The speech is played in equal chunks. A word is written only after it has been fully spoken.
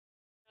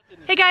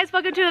Hey guys,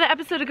 welcome to another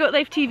episode of Goat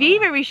Life TV,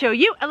 where we show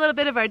you a little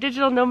bit of our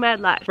digital nomad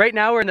life. Right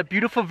now we're in the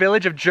beautiful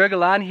village of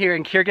Jyrgalan here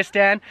in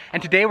Kyrgyzstan,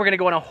 and today we're going to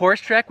go on a horse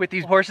trek with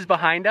these horses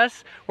behind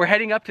us. We're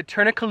heading up to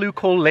Issyk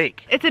Kul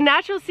Lake. It's a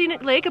natural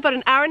scenic lake, about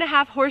an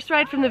hour-and-a-half horse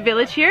ride from the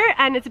village here,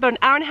 and it's about an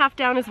hour-and-a-half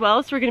down as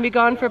well, so we're going to be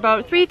gone for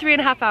about three and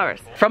a half hours.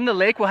 From the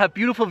lake we'll have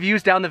beautiful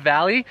views down the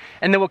valley,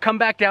 and then we'll come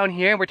back down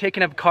here and we're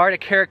taking a car to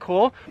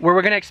Karakol, where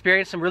we're going to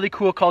experience some really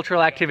cool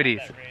cultural activities.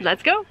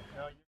 Let's go!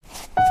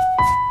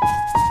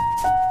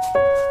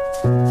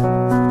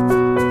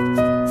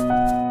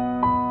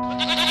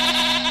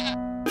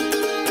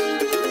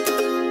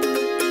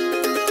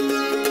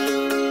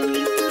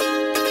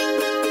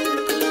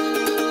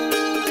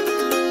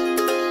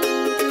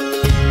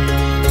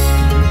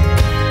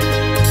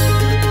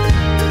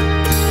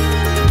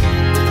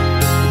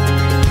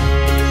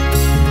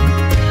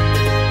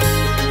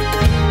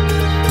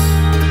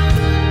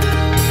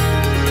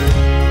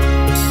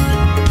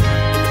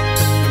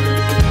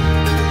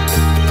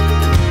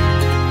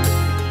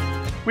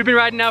 We've been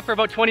riding now for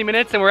about 20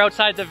 minutes and we're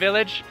outside the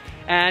village,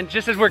 and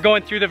just as we're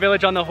going through the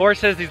village on the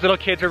horses, these little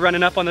kids are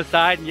running up on the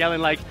side and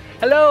yelling like,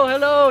 hello,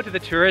 hello to the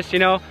tourists, you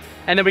know.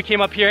 And then we came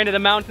up here into the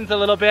mountains a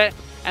little bit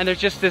and there's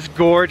just this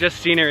gorgeous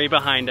scenery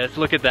behind us.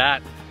 Look at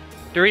that.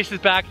 Dariece is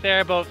back there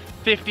about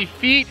 50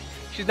 feet.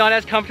 She's not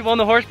as comfortable on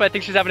the horse, but I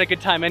think she's having a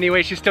good time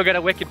anyway. She's still got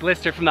a wicked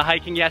blister from the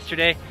hiking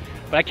yesterday,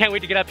 but I can't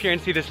wait to get up here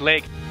and see this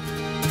lake.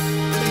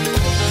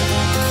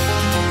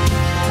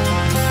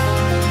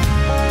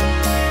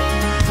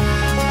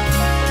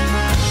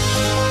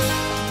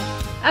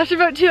 After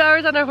about 2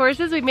 hours on our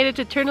horses, we made it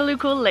to Issyk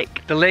Kul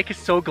Lake. The lake is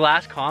so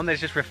glass calm that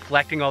it's just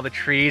reflecting all the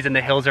trees and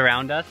the hills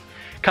around us.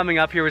 Coming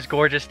up here was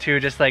gorgeous too,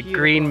 just like beautiful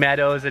green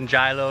meadows and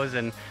gylos,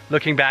 and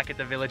looking back at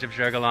the village of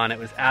Jyrgalan, it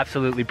was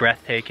absolutely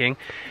breathtaking.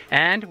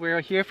 And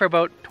we're here for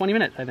about 20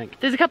 minutes, I think.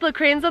 There's a couple of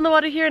cranes on the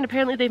water here, and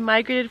apparently they've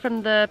migrated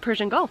from the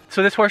Persian Gulf.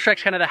 So this horse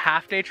trek's kind of the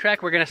half-day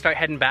trek. We're gonna start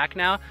heading back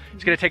now.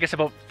 It's gonna take us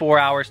about 4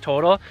 hours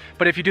total.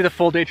 But if you do the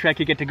full day trek,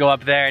 you get to go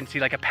up there and see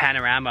like a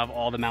panorama of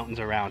all the mountains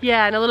around.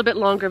 Yeah, and a little bit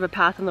longer of a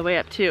path on the way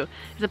up too.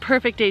 It's a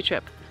perfect day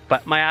trip.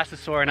 But my ass is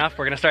sore enough.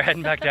 We're gonna start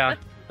heading back down.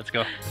 Let's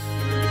go.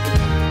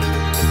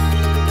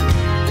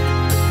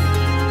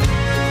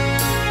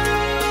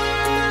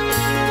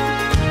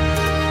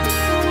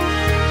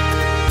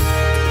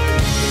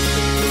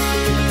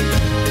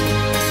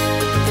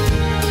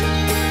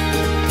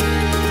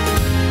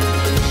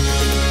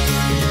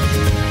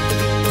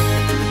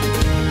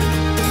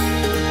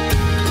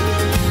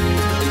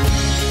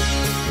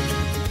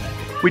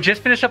 We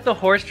just finished up the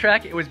horse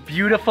trek. It was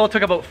beautiful, it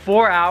took about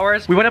 4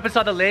 hours. We went up and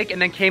saw the lake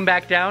and then came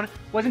back down.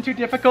 Wasn't too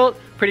difficult,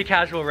 pretty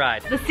casual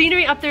ride. The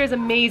scenery up there is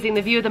amazing.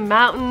 The view of the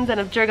mountains and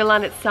of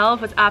Jyrgalan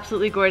itself was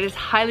absolutely gorgeous.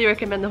 Highly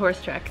recommend the horse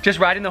trek. Just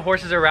riding the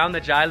horses around the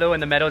gylo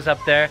and the meadows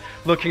up there,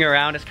 looking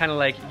around, it's kind of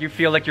like, you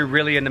feel like you're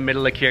really in the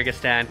middle of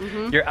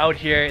Kyrgyzstan. You're out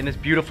here in this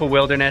beautiful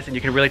wilderness and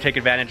you can really take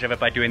advantage of it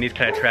by doing these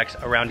kind of treks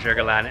around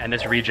Jyrgalan and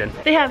this region.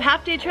 They have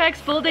half-day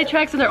treks, full-day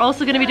treks, and they're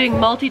also going to be doing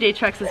multi-day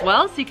treks as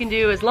well, so you can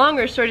do as long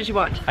or as short as you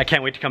want. I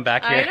can't wait to come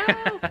back here. I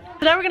know.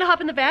 So now we're going to hop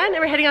in the van and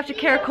we're heading off to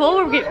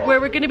Karakol, where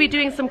we're going to be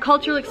doing some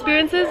cultural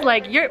experiences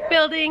like yurt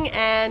building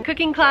and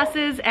cooking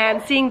classes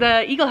and seeing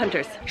the eagle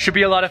hunters. Should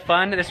be a lot of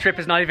fun. This trip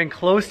is not even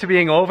close to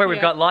being over.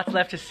 We've got lots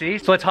left to see.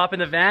 So let's hop in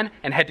the van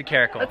and head to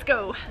Karakol. Let's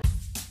go.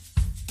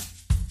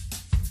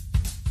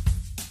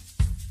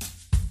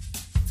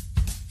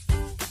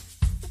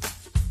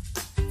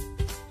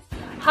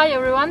 Hi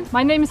everyone,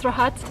 my name is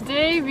Rahat.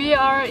 Today we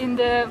are in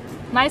the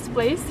nice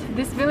place,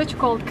 this village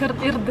called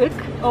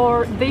Kyrgyzstan,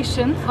 or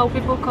Dacian, how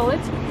people call it.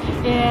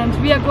 And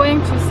we are going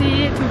to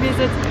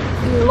visit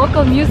the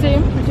local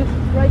museum, which is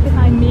right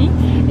behind me.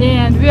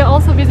 And we are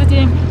also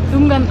visiting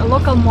Dungan, a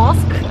local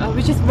mosque,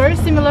 which is very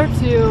similar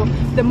to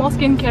the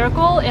mosque in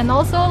Karakol. And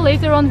also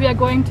later on we are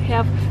going to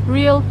have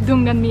real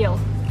Dungan meal.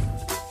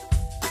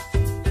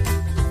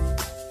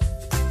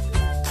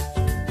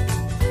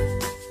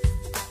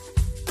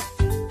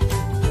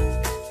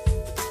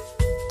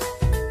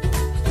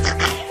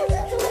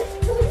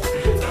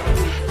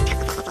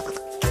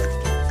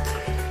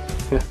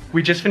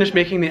 We just finished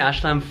making the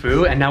ashlam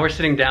foo and now we're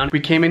sitting down. We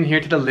came in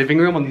here to the living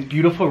room on these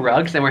beautiful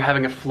rugs and we're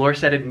having a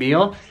floor-setted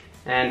meal.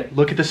 And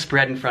look at the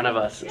spread in front of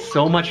us.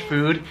 So much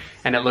food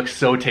and it looks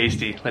so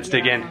tasty. Let's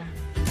dig in.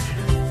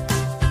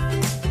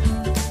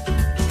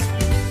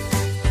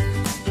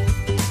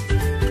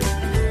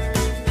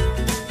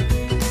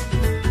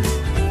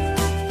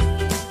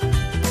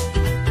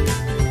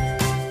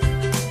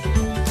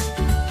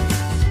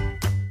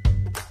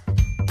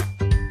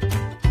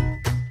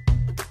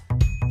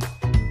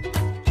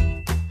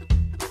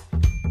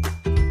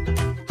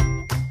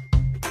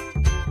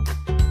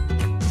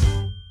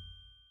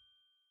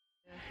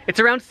 It's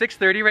around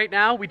 6:30 right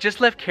now. We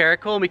just left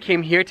Karakol and we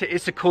came here to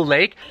Issyk Kul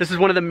Lake. This is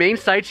one of the main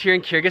sites here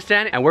in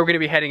Kyrgyzstan and we're going to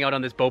be heading out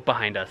on this boat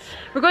behind us.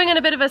 We're going on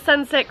a bit of a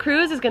sunset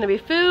cruise. There's going to be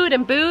food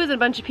and booze and a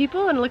bunch of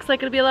people and it looks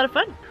like it'll be a lot of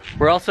fun.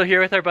 We're also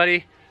here with our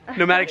buddy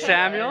Nomadic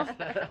Samuel.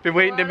 Been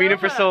waiting to meet him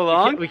for so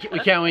long. We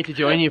can't wait to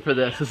join you for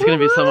this. It's going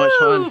to be so much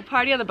fun.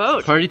 Party on the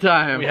boat. Party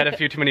time. We had a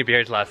few too many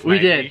beers last night. We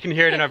did. You can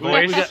hear it in our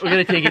voice. We're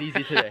going to take it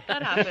easy today.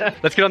 That happened.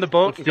 Let's get on the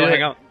boat and go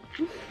hang out.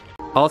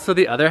 Also,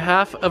 the other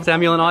half of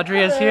Samuel and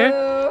Audrey is here.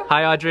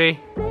 Hi, Audrey.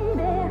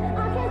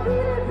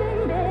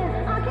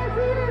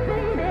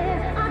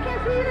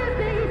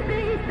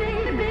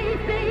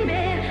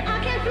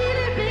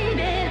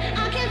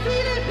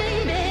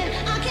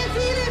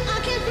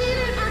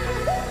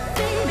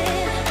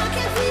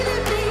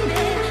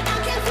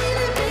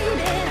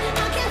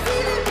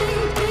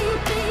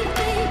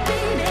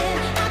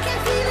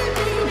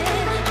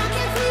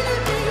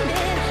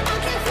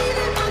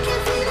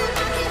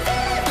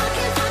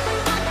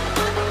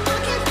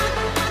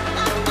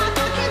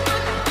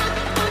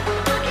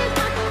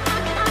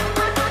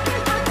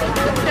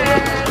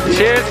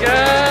 Cheers,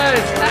 guys!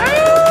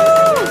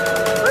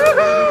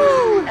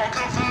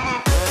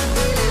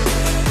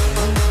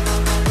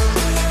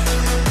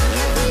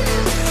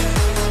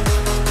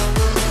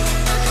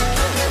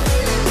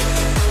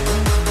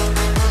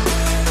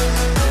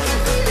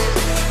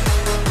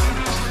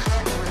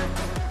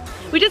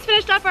 We just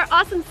finished off our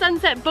awesome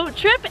sunset boat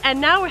trip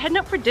and now we're heading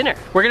out for dinner.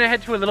 We're gonna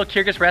head to a little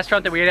Kyrgyz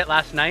restaurant that we ate at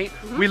last night.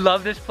 We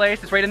love this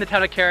place. It's right in the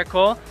town of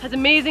Karakol. Has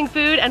amazing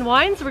food and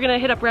wine, so we're gonna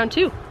hit up round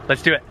 2.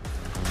 Let's do it.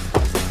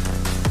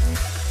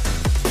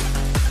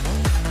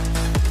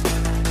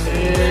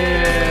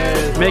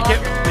 Cheers.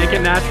 Make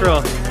it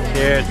natural.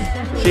 Cheers.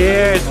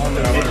 Cheers. I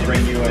want to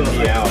bring you a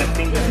day out.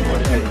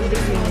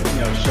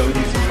 Show you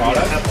some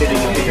products.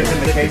 Because in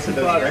the case of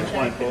those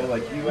French people,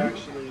 like you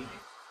actually.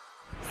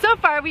 So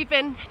far we've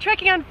been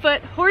trekking on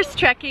foot, horse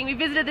trekking. We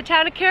visited the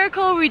town of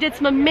Karakol where we did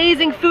some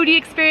amazing foodie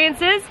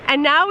experiences.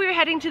 And now we're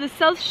heading to the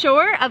south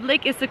shore of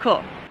Lake Issyk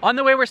Kul. On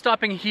the way, we're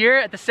stopping here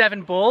at the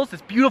 7 Bulls,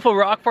 this beautiful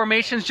rock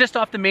formations just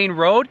off the main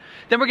road.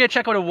 Then we're gonna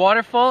check out a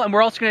waterfall, and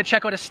we're also gonna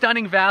check out a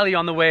stunning valley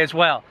on the way as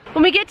well.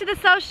 When we get to the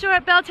south shore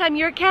at Beltam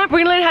Yurt Camp, we're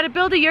gonna learn how to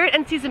build a yurt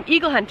and see some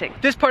eagle hunting.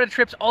 This part of the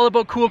trip's all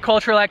about cool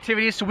cultural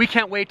activities, so we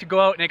can't wait to go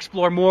out and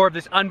explore more of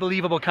this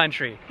unbelievable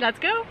country. Let's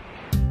go.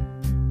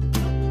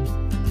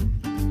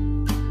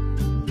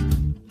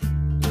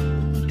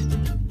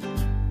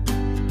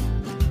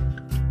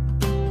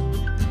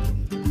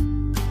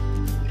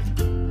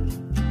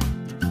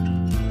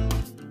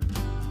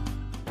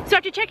 So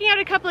after checking out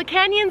a couple of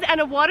canyons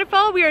and a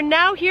waterfall, we are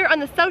now here on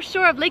the south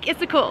shore of Lake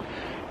Issyk Kul.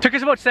 Took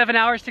us about 7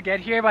 hours to get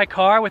here by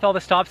car with all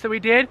the stops that we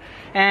did,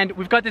 and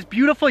we've got this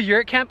beautiful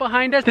yurt camp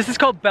behind us. This is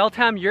called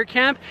Beltam Yurt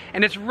Camp,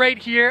 and it's right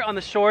here on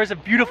the shores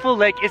of beautiful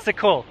Lake Issyk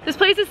Kul. This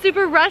place is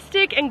super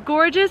rustic and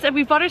gorgeous, and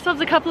we bought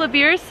ourselves a couple of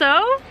beers,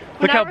 so...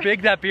 Look how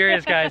big that beer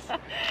is, guys.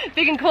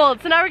 Big and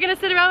cold. So now we're gonna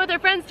sit around with our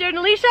friends Jared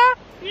and Alicia.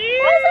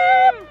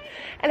 Awesome!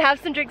 And have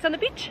some drinks on the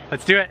beach.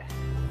 Let's do it.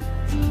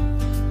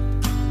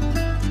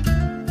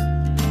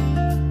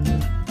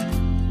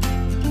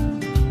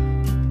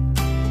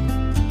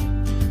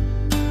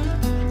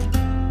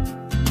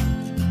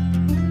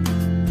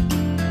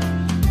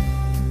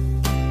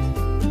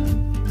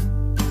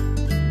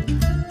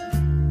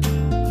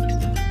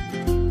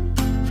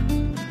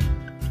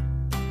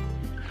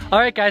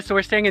 Alright guys, so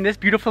we're staying in this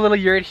beautiful little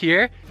yurt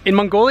here. In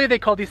Mongolia they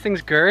call these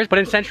things gurs, but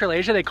in Central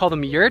Asia they call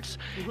them yurts.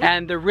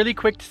 And they're really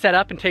quick to set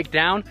up and take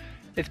down.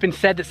 It's been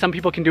said that some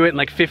people can do it in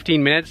like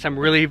 15 minutes, some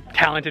really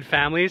talented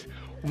families.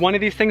 One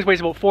of these things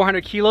weighs about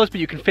 400 kilos, but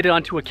you can fit it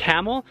onto a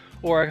camel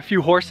or a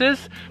few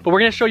horses. But we're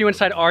gonna show you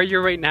inside our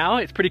yurt right now.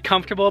 It's pretty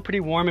comfortable, pretty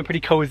warm, and pretty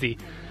cozy.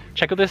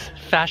 Check out this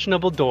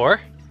fashionable door.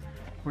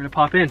 We're gonna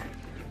pop in.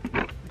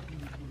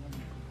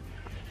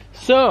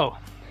 So,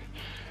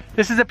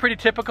 this is a pretty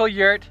typical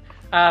yurt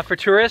for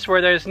tourists where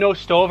there's no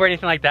stove or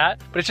anything like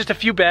that, but it's just a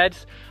few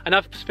beds,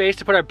 enough space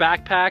to put our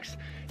backpacks,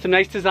 some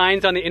nice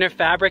designs on the inner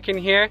fabric in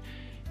here,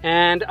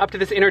 and up to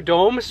this inner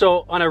dome.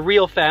 So on a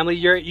real family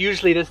yurt,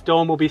 usually this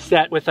dome will be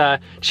set with a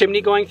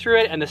chimney going through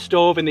it, and the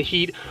stove and the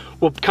heat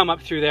will come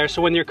up through there.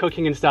 So when you're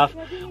cooking and stuff,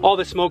 all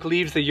the smoke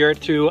leaves the yurt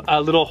through a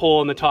little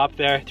hole in the top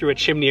there, through a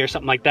chimney or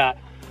something like that.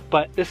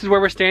 But this is where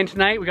we're staying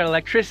tonight. We got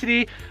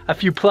electricity, a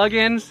few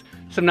plug-ins,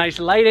 some nice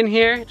light in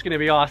here. It's gonna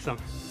be awesome.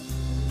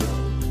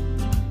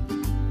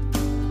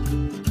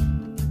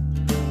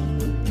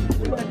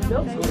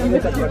 Cheers,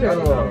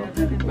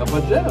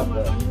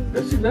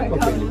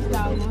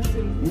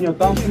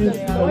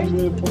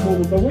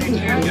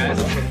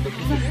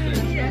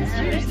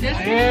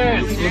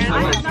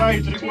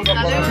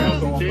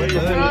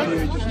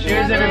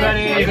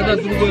 everybody.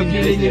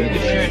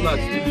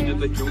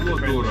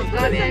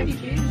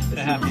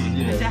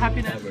 It's a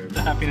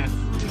happiness.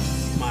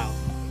 Smile.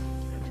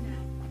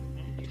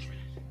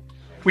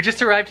 We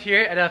just arrived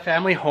here at a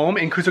family home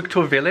in Issyk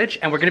Kul village,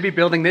 and we're gonna be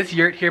building this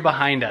yurt here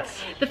behind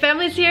us. The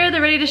family's here, they're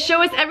ready to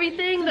show us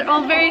everything. They're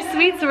all very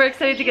sweet, so we're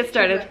excited to get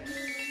started.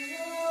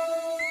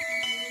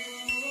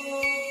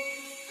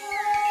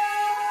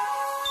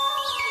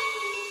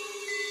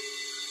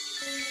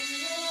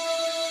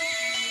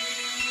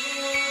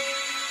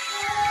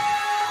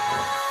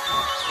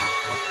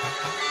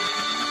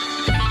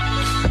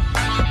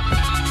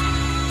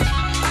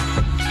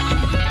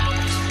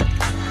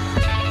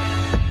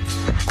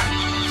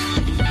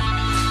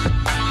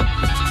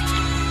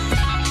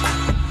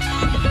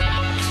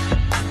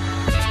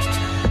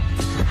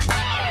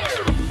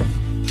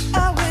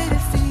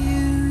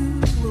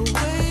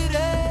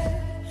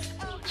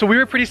 So we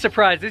were pretty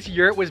surprised. This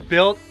yurt was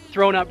built,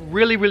 thrown up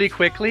really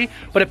quickly,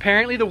 but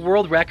apparently the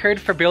world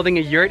record for building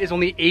a yurt is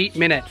only 8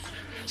 minutes.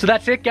 So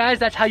that's it, guys.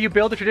 That's how you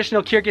build a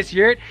traditional Kyrgyz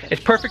yurt. It's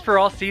perfect for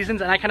all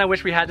seasons, and I kind of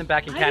wish we had them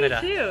back in Canada.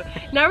 I do too.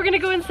 Now we're gonna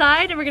go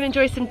inside and we're gonna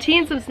enjoy some tea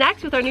and some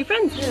snacks with our new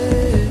friends.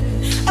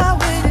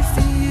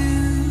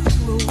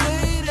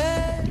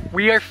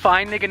 We are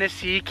finally gonna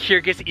see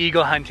Kyrgyz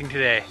eagle hunting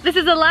today. This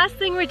is the last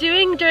thing we're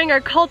doing during our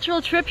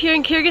cultural trip here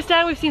in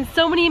Kyrgyzstan. We've seen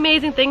so many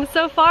amazing things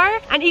so far,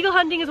 and eagle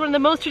hunting is one of the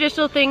most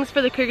traditional things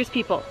for the Kyrgyz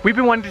people. We've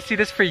been wanting to see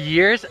this for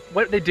years.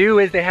 What they do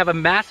is they have a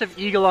massive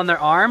eagle on their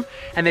arm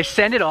and they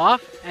send it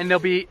off, and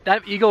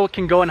that eagle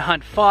can go and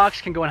hunt fox,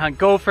 can go and hunt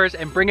gophers,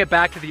 and bring it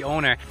back to the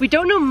owner. We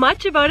don't know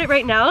much about it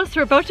right now, so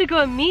we're about to go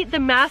and meet the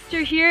master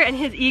here and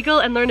his eagle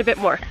and learn a bit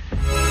more.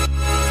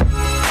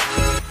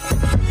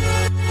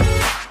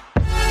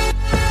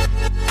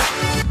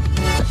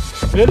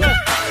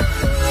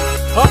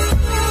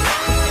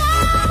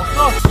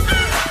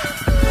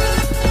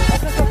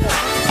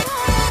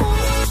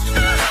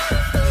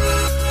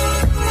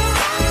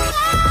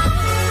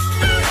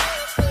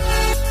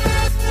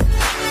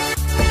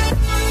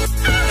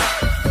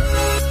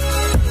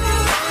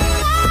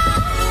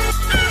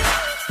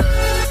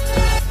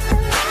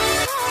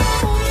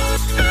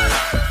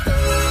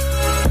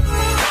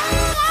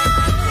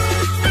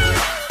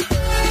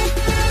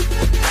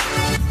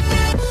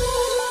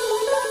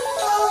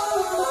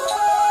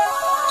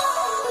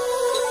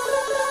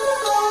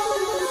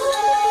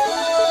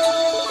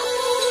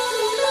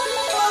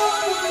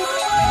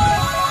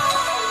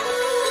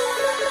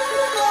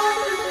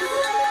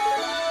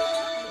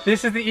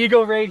 This is the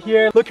eagle right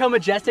here. Look how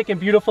majestic and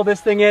beautiful this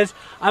thing is.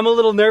 I'm a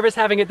little nervous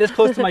having it this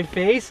close to my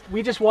face.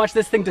 We just watched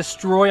this thing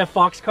destroy a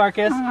fox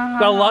carcass.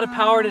 Got a lot of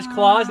power in its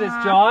claws and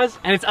its jaws,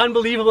 and it's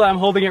unbelievable that I'm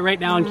holding it right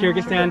now in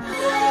Kyrgyzstan.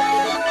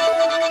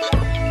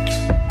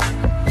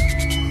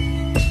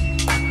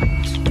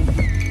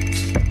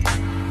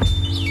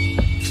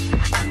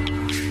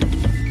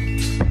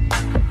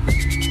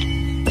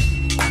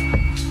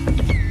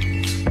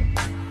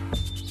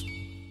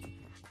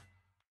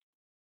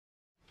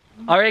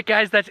 Alright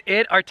guys, that's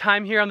it. Our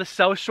time here on the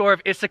south shore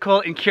of Issyk Kul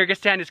in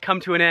Kyrgyzstan has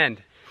come to an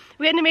end.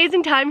 We had an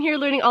amazing time here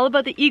learning all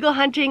about the eagle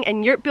hunting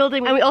and yurt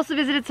building, and we also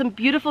visited some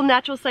beautiful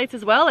natural sites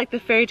as well, like the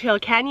Fairy Tale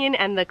Canyon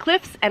and the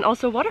cliffs, and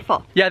also a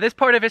waterfall. Yeah, this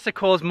part of Issyk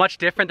Kul is much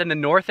different than the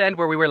north end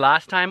where we were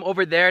last time.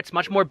 Over there, it's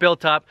much more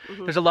built up.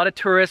 There's a lot of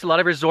tourists, a lot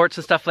of resorts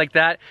and stuff like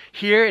that.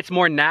 Here, it's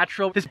more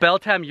natural. This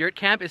Beltam Yurt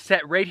Camp is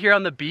set right here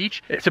on the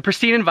beach. It's a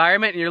pristine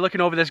environment, and you're looking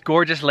over this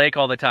gorgeous lake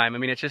all the time. I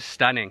mean, it's just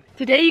stunning.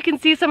 Today you can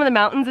see some of the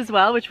mountains as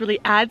well, which really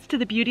adds to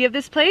the beauty of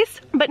this place.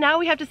 But now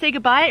we have to say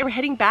goodbye, and we're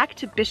heading back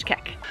to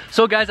Bishkek.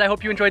 So guys, I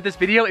hope you enjoyed this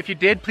video. If you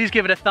did, please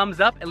give it a thumbs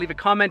up and leave a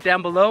comment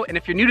down below. And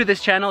if you're new to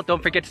this channel,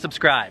 don't forget to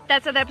subscribe.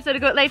 That's another episode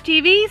of Goat Life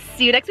TV.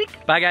 See you next week.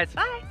 Bye guys.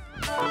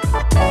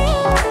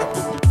 Bye.